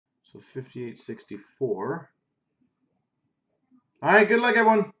So 5864. All right, good luck,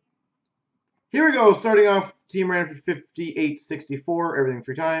 everyone. Here we go. Starting off, team ran for 5864. Everything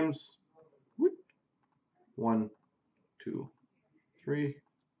 3 times. 1, 2, 3.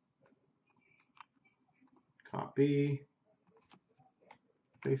 Copy.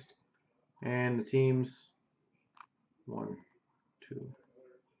 Paste. And the teams. 1, 2,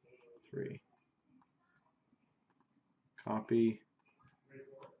 3. Copy.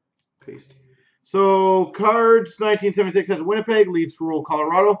 Paste. So, Cards 1976 has Winnipeg, Leafs Rule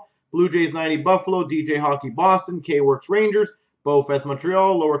Colorado, Blue Jays 90 Buffalo, DJ Hockey Boston, K-Works Rangers, Bofeth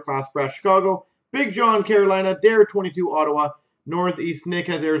Montreal, Lower Class Brass Chicago, Big John Carolina, Dare 22 Ottawa, Northeast Nick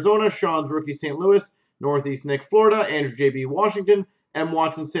has Arizona, Sean's Rookie St. Louis, Northeast Nick Florida, Andrew JB Washington, M.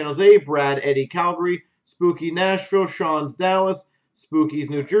 Watson San Jose, Brad Eddie Calgary, Spooky Nashville, Sean's Dallas,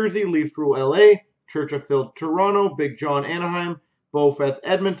 Spooky's New Jersey, Leafs Rule LA, Church of Phil Toronto, Big John Anaheim, Bofeth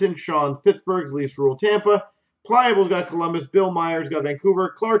Edmonton, Sean's Pittsburgh, Leafs Rule Tampa, Pliable's got Columbus, Bill Myers got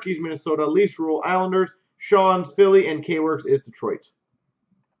Vancouver, Clarkie's Minnesota, Leafs Rule Islanders, Sean's Philly, and K-Works is Detroit.